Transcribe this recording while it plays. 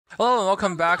Hello and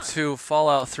welcome back to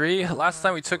Fallout 3. Last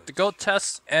time we took the goat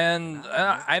test, and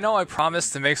I know I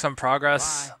promised to make some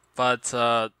progress, but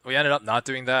we ended up not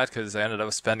doing that because I ended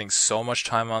up spending so much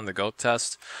time on the goat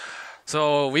test.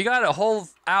 So we got a whole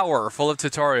hour full of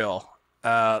tutorial.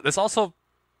 This also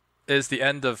is the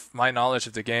end of my knowledge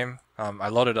of the game. I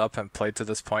loaded up and played to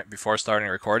this point before starting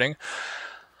recording.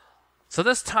 So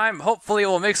this time, hopefully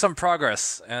we'll make some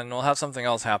progress, and we'll have something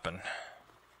else happen.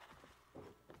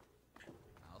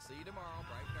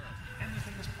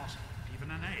 Anything is possible, even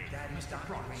an egg. Mr.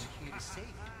 Cross. Here to save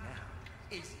you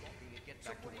now. Is helping it get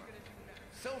back to work.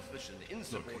 Selfish and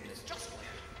insubordinate, just like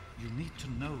You need to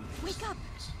know these Wake up!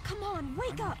 things. Come on,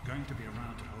 wake I'm up! not going to be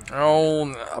around to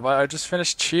hold you. Oh, but I just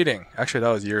finished cheating. Actually, that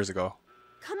was years ago.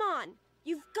 Come on!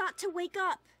 You've got to wake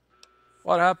up!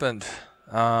 What happened?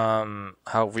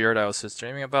 How weird I was just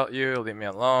dreaming about you. Leave me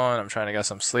alone. I'm trying to get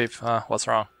some sleep. What's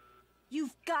wrong?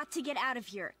 You've got to get out of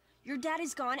here. Your dad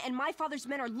is gone, and my father's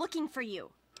men are looking for you.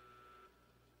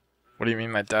 What do you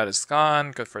mean my dad is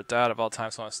gone? Good for dad of all time,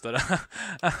 someone stood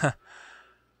up.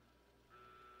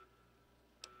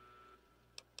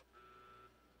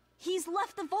 He's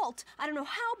left the vault. I don't know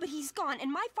how, but he's gone,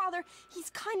 and my father, he's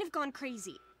kind of gone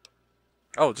crazy.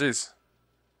 Oh, jeez.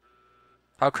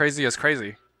 How crazy is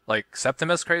crazy? Like,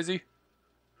 Septimus crazy?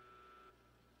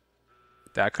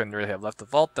 Dad couldn't really have left the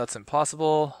vault. That's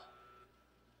impossible.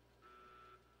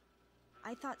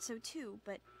 I thought so too,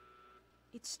 but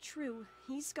it's true.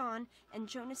 He's gone, and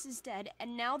Jonas is dead,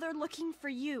 and now they're looking for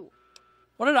you.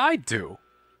 What did I do?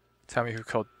 Tell me who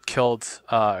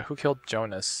killed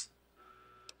Jonas?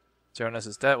 Jonas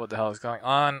is dead. What the hell is going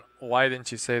on? Why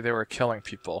didn't you say they were killing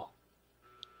people?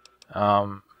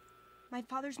 My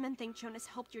father's men think Jonas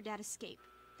helped your dad escape.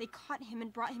 They caught him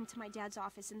and brought him to my dad's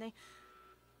office, and they...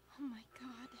 Oh my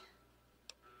god.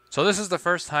 So this is the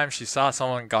first time she saw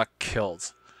someone got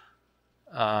killed.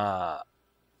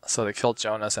 So they killed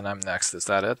Jonas and I'm next. Is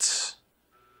that it?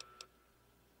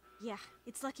 Yeah,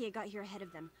 it's lucky I got here ahead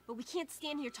of them, but we can't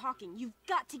stand here talking. You've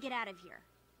got to get out of here.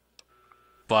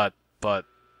 But...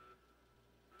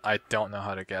 I don't know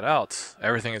how to get out.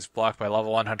 Everything is blocked by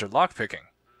level 100 lockpicking.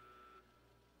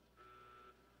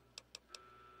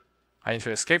 I need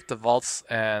to escape the vaults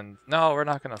and... No, we're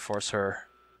not gonna force her.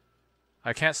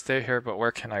 I can't stay here, but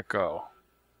where can I go?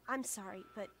 I'm sorry,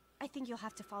 but I think you'll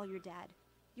have to follow your dad.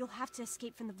 You'll have to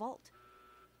escape from the vault.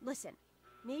 Listen,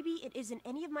 maybe it isn't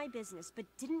any of my business, but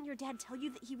didn't your dad tell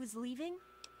you that he was leaving?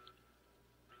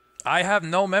 I have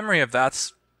no memory of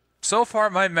that. So far,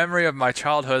 my memory of my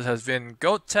childhood has been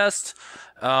goat test,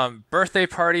 birthday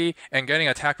party, and getting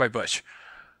attacked by Bush.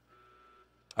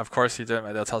 Of course he did.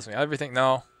 My dad tells me everything.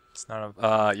 No, it's none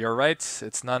of... you're right.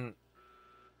 It's none...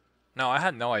 No, I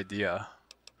had no idea.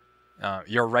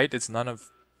 You're right. It's none of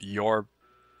your...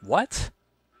 What?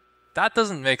 That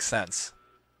doesn't make sense.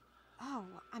 Oh,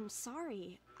 I'm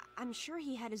sorry. I'm sure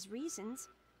he had his reasons.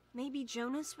 Maybe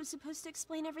Jonas was supposed to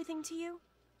explain everything to you?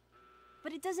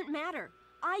 But it doesn't matter.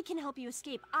 I can help you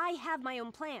escape. I have my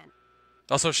own plan.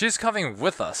 Also, she's coming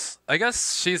with us. I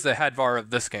guess she's the Hadvar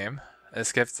of this game.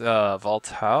 Escaped vault.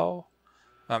 How?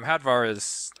 Hadvar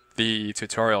is the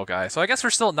tutorial guy. So I guess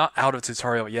we're still not out of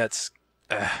tutorial yet.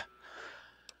 I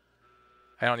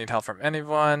don't need help from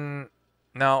anyone.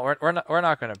 No, we're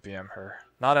not gonna BM her.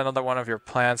 Not another one of your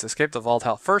plans. Escape the vault.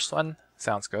 How? First one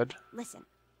sounds good. Listen.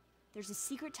 There's a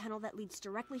secret tunnel that leads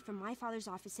directly from my father's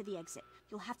office to the exit.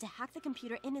 You'll have to hack the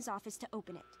computer in his office to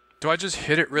open it. Do I just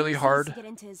hit it really It's easy hard? to get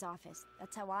into his office.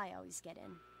 That's how I always get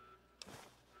in.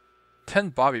 10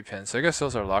 bobby pins. I guess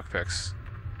those are lockpicks.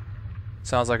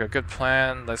 Sounds like a good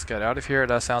plan. Let's get out of here.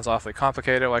 That sounds awfully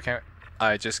complicated. Why can't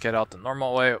I just get out the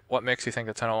normal way? What makes you think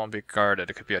the tunnel won't be guarded?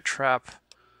 It could be a trap.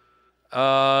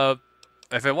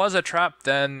 If it was a trap,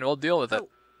 then we'll deal with it. Oh,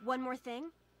 one more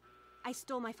thing. I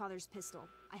stole my father's pistol.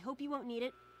 I hope you won't need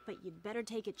it, but you'd better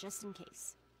take it just in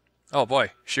case. Oh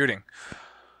boy, shooting.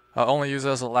 Only use it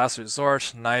as a last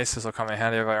resort. Nice, this will come in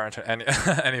handy if I run into any,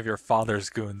 any of your father's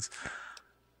goons.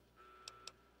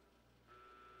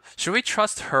 Should we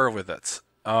trust her with it?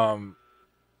 You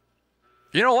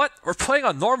know what? We're playing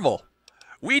on normal.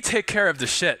 We take care of the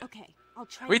shit. Okay, I'll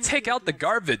try. We and take help out you the next.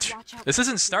 garbage. Watch out This for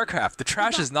isn't the StarCraft. The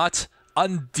trash Look is not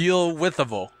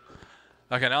undeal-withable.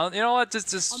 Okay, now, you know what?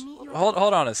 Just I'll meet you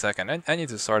hold on a second. I need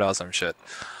to sort out some shit.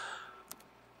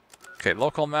 Okay,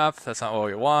 local map. That's not what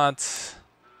we want.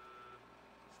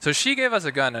 So she gave us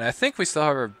a gun, and I think we still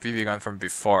have her BB gun from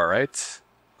before, right?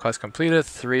 Quest completed.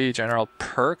 3 general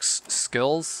perks,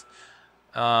 skills.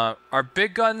 Our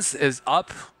big guns is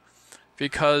up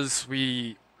because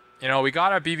we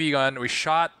got our BB gun. We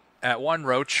shot at one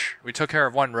roach. We took care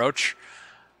of one roach.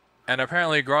 And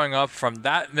apparently growing up from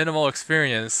that minimal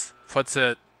experience puts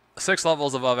it 6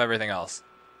 levels above everything else.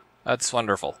 That's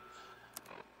wonderful.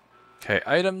 Okay,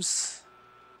 items.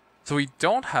 So we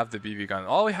don't have the BB gun.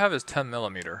 All we have is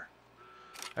 10mm.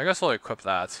 I guess we'll equip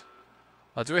that.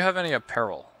 Do we have any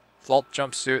apparel? Vault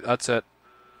jumpsuit, that's it.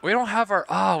 We don't have our...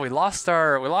 Ah, we lost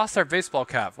our baseball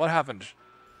cap. What happened?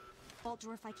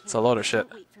 It's a load of shit.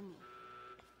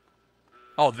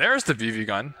 Oh, there's the BB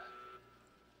gun.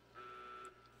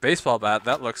 Baseball bat,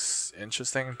 that looks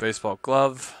interesting. Baseball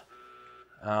glove.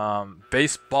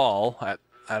 Baseball,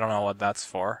 I don't know what that's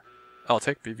for. I'll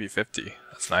take BB-50.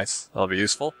 That's nice. That'll be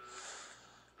useful.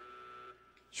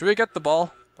 Should we get the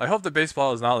ball? I hope the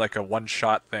baseball is not like a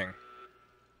one-shot thing.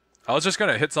 I was just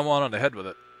gonna hit someone on the head with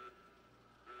it.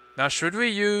 Now, should we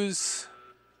use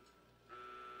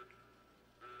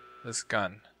this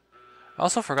gun? I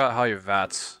also forgot how you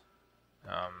VATS.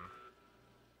 There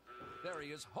he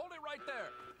is. Hold it right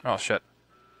there. Oh shit.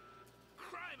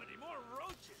 Criminy, more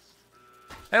roaches.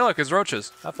 Hey look, it's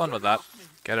roaches. Have fun with that.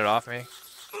 Get it off me.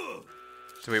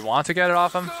 Do we want to get it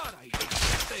off him? God, I hate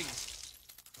these things.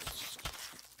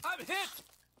 I'm hit.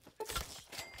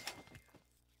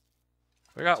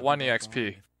 We got 1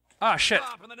 EXP. Ah shit.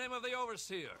 Stop in the name of the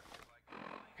overseer.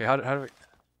 Okay, how do we...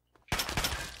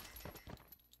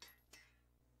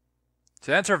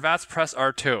 To enter VATS, press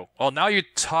R2. Well, now you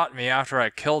taught me after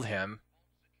I killed him.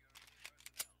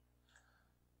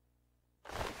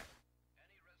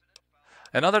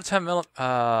 Another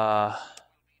 10mm...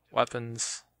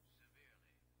 weapons.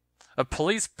 A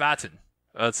police baton.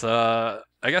 That's, I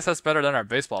guess that's better than our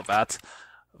baseball bat.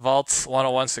 Vault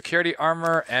 101 security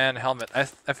armor and helmet. I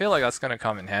feel like that's gonna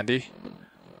come in handy.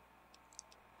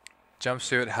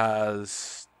 Jumpsuit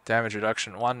has damage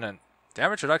reduction 1 and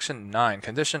damage reduction 9.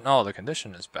 Condition, oh, the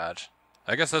condition is bad.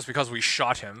 I guess that's because we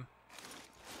shot him.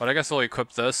 But I guess we'll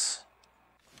equip this.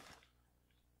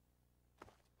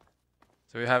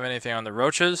 Do we have anything on the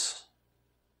roaches?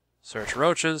 Search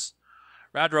roaches.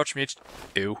 Rad roach meat.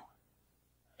 Ew.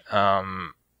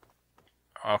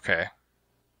 Okay.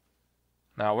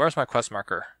 Now, where's my quest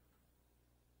marker?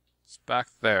 It's back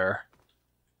there.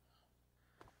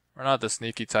 We're not the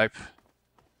sneaky type.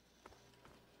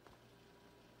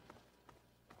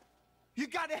 You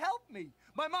gotta help me!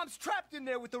 My mom's trapped in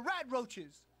there with the rat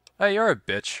roaches! Hey, you're a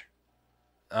bitch.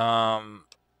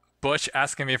 Butch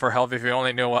asking me for help if you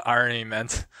only knew what irony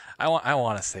meant. I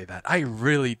want to say that. I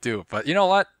really do. But you know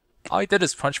what? All he did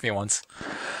is punch me once.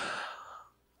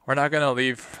 We're not gonna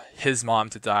leave his mom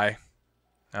to die.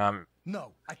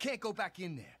 No, I can't go back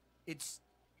in there. It's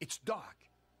dark,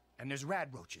 and there's rat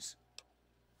roaches.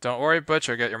 Don't worry, Butch.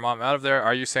 I'll get your mom out of there.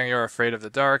 Are you saying you're afraid of the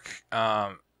dark?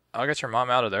 I'll get your mom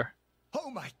out of there. Oh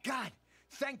my God!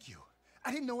 Thank you.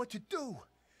 I didn't know what to do.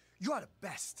 You are the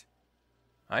best.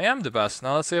 I am the best.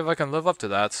 Now let's see if I can live up to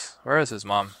that. Where is his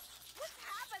mom? What's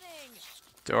happening?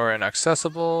 Door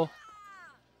inaccessible.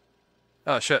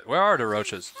 Oh shit, where are the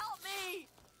roaches? Help me!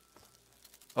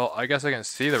 Oh, I guess I can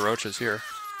see the roaches here. Ah!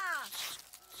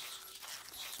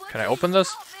 Can I open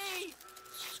this? Help me!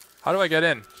 How do I get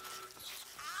in? Ow,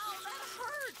 that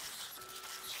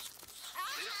hurts!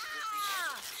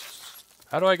 Ah!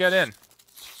 How do I get in? Ow,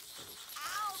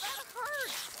 that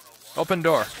hurts! Open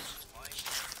door.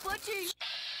 Butchie!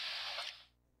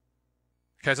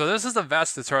 Okay, so this is the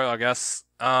VATS tutorial, I guess.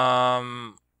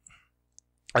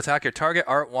 Attack your target,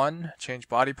 Art 1. Change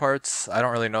body parts. I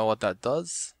don't really know what that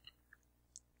does.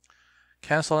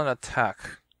 Cancel an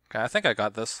attack. Okay, I think I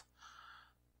got this.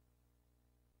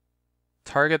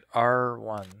 Target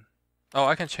R1. Oh,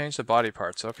 I can change the body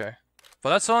parts, okay. But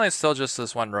that's only still just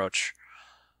this one roach.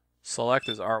 Select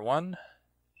is R1.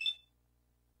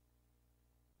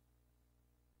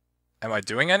 Am I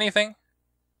doing anything?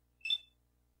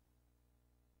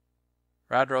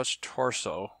 Rad roach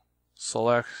torso.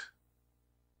 Select.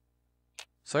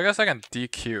 So I guess I can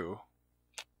DQ.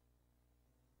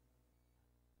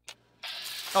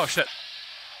 Oh shit.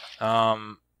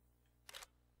 Okay,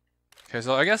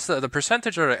 so I guess the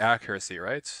percentage of the accuracy,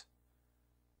 right?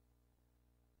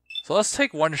 So let's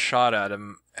take one shot at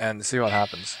him and see what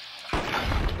happens.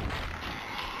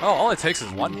 Oh, all it takes is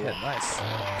one hit. Nice.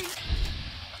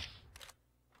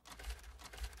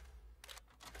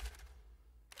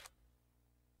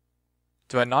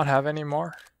 Do I not have any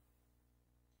more?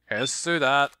 Okay, let's do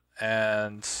that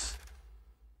and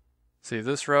see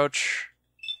this roach.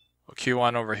 We'll queue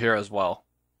one over here as well.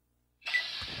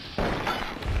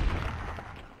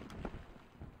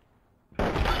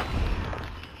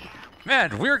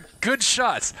 Man, we're good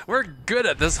shots. We're good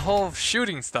at this whole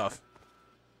shooting stuff.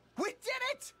 We did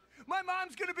it! My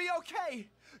mom's gonna be okay.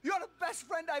 You're the best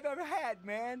friend I've ever had,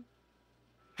 man.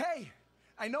 Hey,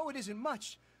 I know it isn't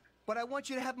much, but I want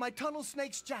you to have my tunnel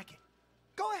snake's jacket.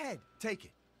 Go ahead, take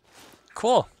it.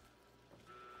 Cool.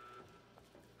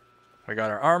 We got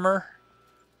our armor.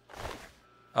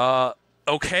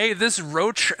 Okay, this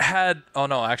roach had... Oh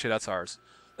no, actually that's ours.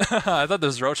 I thought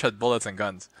this roach had bullets and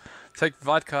guns. Take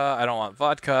vodka. I don't want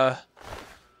vodka.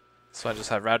 So I just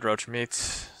have rad roach meat.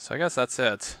 So I guess that's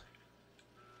it.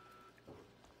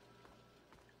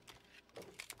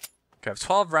 Okay, I have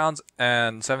 12 rounds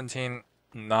and 17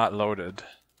 not loaded.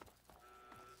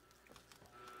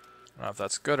 I don't know if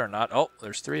that's good or not. Oh,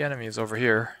 there's 3 enemies over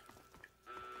here.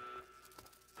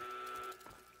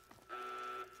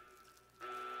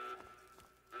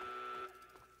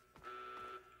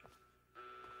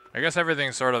 I guess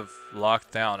everything's sort of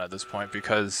locked down at this point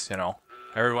because, you know,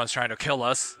 everyone's trying to kill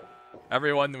us.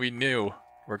 Everyone we knew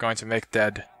we're going to make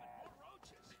dead.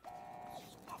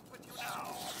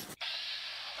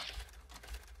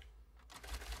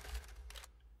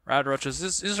 Rad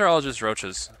roaches. These are all just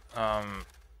roaches.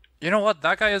 You know what?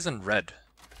 That guy isn't red.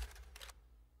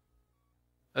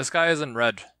 This guy isn't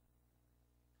red.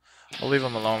 We'll leave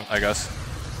him alone, I guess.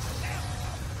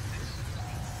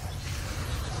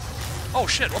 Oh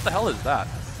shit, what the hell is that?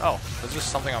 Oh, there's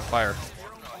just something on fire.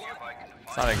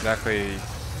 It's not exactly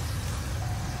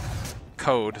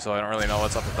code, so I don't really know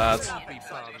what's up with that.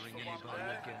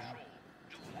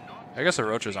 I guess the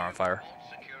roaches are on fire.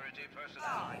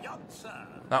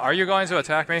 Now, are you going to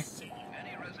attack me?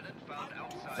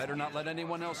 Better not let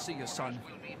anyone else see you, son.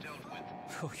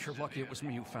 Oh, you're lucky it was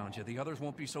me who found you. The others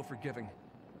won't be so forgiving.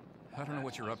 I don't know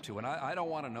what you're up to, and I don't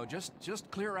want to know.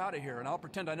 Just clear out of here, and I'll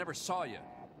pretend I never saw you.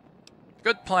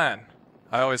 Good plan.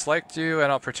 I always liked you,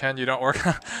 and I'll pretend you don't work.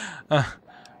 I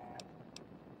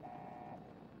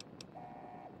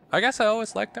guess I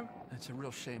always liked him. It's a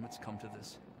real shame it's come to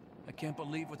this. I can't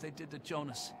believe what they did to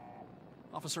Jonas.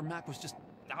 Officer Mack was just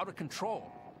out of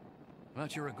control.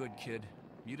 But you're a good kid.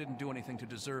 You didn't do anything to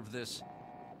deserve this.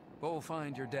 Go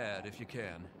find your dad if you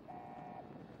can.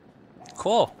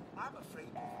 Cool.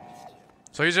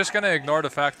 So he's just gonna ignore the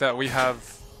fact that we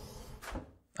have,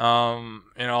 you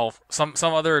know, some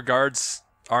other guards'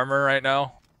 armor right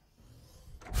now.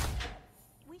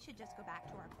 We should just go back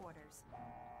to our quarters.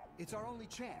 It's our only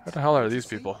chance. What the hell are these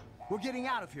people? We're getting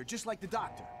out of here, just like the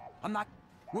doctor. I'm not...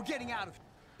 We're getting out of here.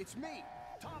 It's me,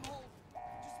 Tom Holt.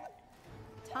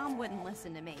 Tom wouldn't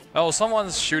listen to me. Oh,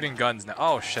 someone's shooting guns now.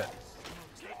 Oh shit.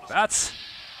 That's...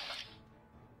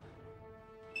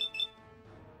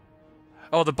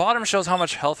 Oh, the bottom shows how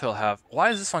much health he'll have. Why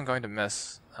is this one going to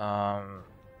miss? We're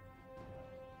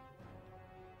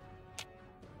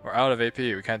out of AP.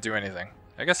 We can't do anything.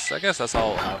 I guess that's all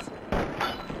we'll have.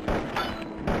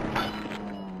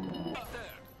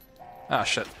 Ah,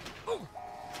 shit.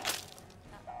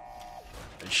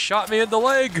 He shot me in the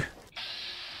leg.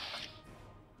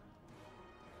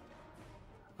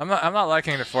 I'm not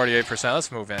liking the 48%.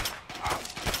 Let's move in.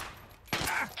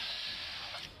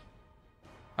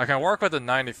 I can work with the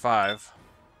 95.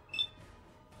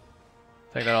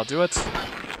 Think that'll do it.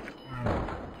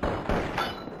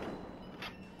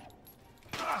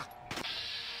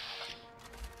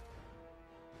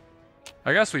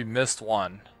 I guess we missed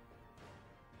one.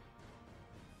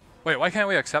 Wait, why can't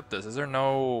we accept this? Is there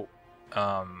no...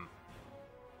 Are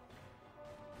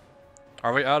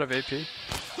we out of AP?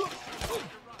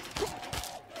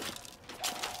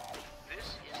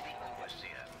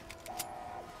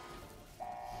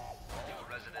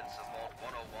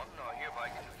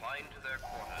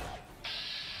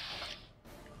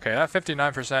 Okay, that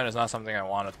 59% is not something I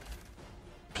want to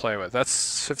play with.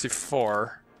 That's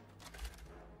 54.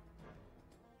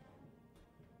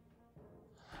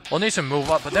 We'll need to move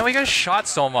up, but then we get shot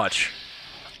so much.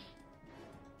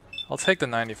 I'll take the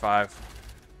 95.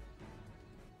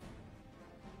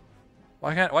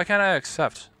 Why can't I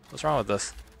accept? What's wrong with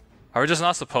this? Are we just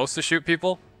not supposed to shoot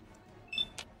people?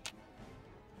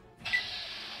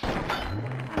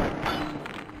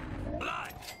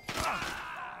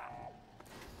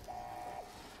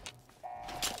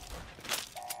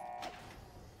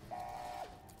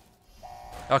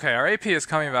 Okay, our AP is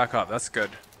coming back up. That's good.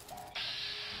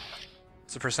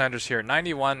 What's the percentage here?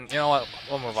 91. You know what?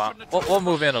 We'll move on. We'll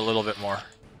move in a little bit more.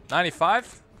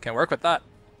 95? Can work with that.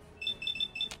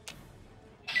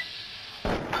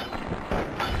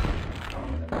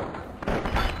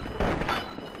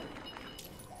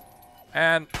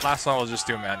 And last one we'll just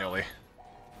do manually.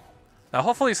 Now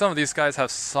hopefully some of these guys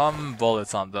have some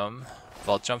bullets on them.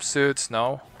 Vault jumpsuits,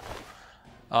 no.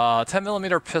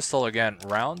 10mm pistol again.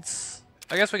 Rounds?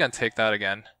 I guess we can take that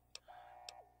again.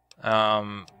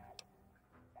 I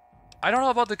don't know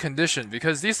about the condition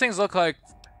because these things look like...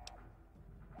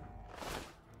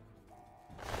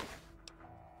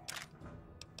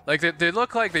 Like, they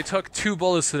look like they took 2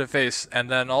 bullets to the face, and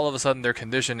then all of a sudden their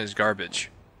condition is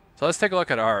garbage. So let's take a look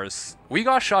at ours. We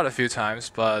got shot a few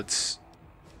times, but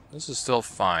this is still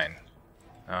fine.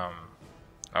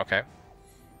 Okay.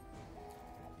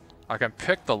 I can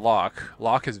pick the lock.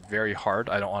 Lock is very hard.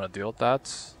 I don't want to deal with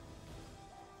that.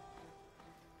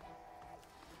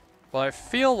 Well, I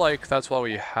feel like that's what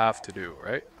we have to do,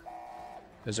 right?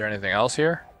 Is there anything else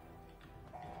here?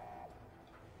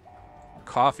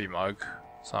 Coffee mug.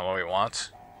 It's not what we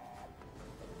want.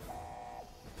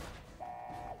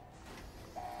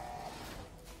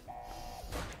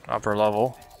 Upper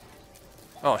level.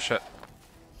 Oh shit.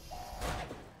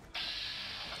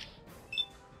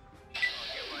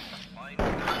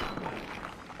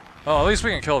 Oh, at least we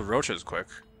can kill roaches quick.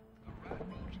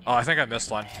 Oh, I think I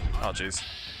missed one. Oh jeez.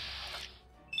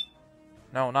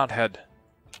 No, not head.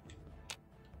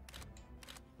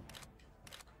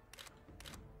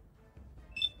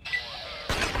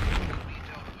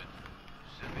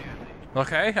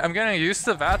 Okay, I'm getting used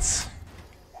to VATS.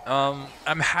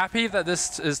 I'm happy that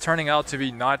this is turning out to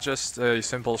be not just a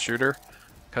simple shooter,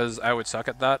 because I would suck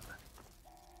at that.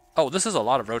 Oh, this is a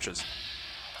lot of roaches.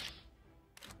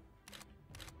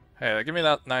 Hey, give me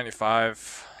that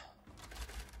 95.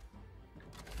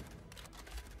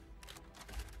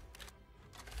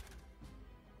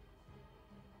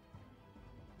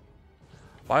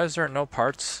 Why is there no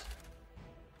parts?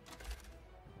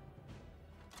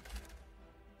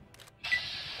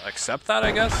 Accept that,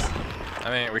 I guess? I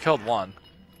mean, we killed one.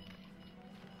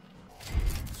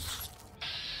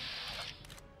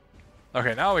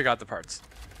 Okay, now we got the parts.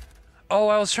 Oh,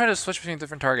 I was trying to switch between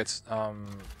different targets.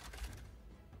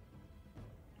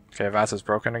 Okay, VATS is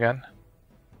broken again.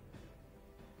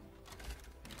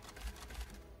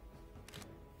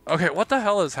 Okay, what the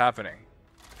hell is happening?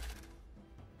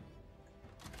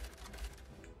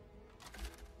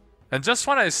 And just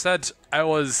when I said I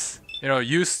was, you know,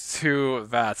 used to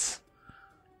VATS,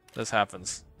 this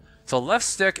happens. So left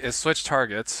stick is switch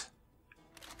targets.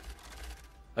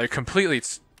 Like completely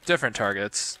different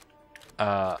targets.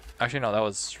 Actually no, that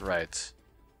was right.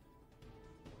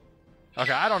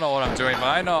 Okay, I don't know what I'm doing, but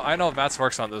I know VATS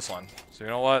works on this one. So you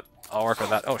know what? I'll work with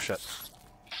that. Oh shit.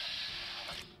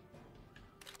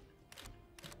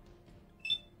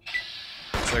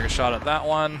 Let's take a shot at that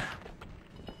one.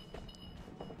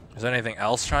 Is there anything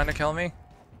else trying to kill me?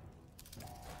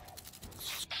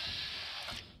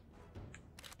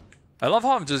 I love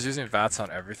how I'm just using VATS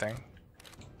on everything.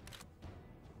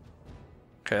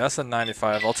 Okay, that's a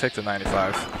 95. I'll take the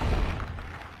 95.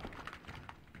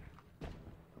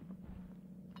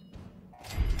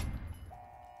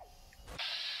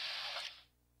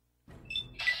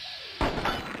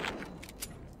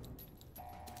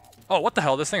 Oh, what the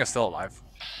hell? This thing is still alive.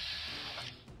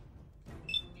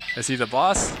 Is he the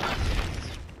boss?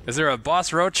 Is there a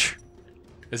boss roach?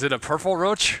 Is it a purple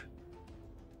roach?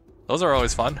 Those are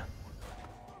always fun.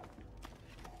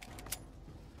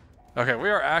 Okay, we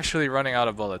are actually running out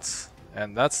of bullets,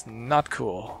 and that's not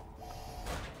cool.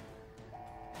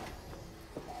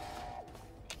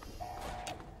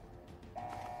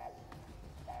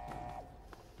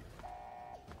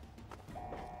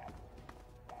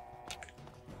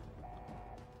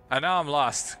 And now I'm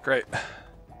lost. Great.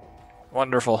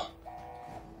 Wonderful.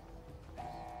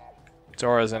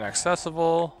 Door is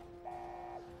inaccessible.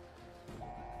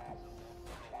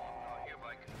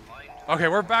 Okay,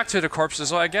 we're back to the corpses,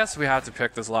 so I guess we have to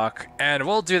pick this lock, and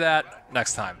we'll do that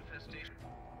next time.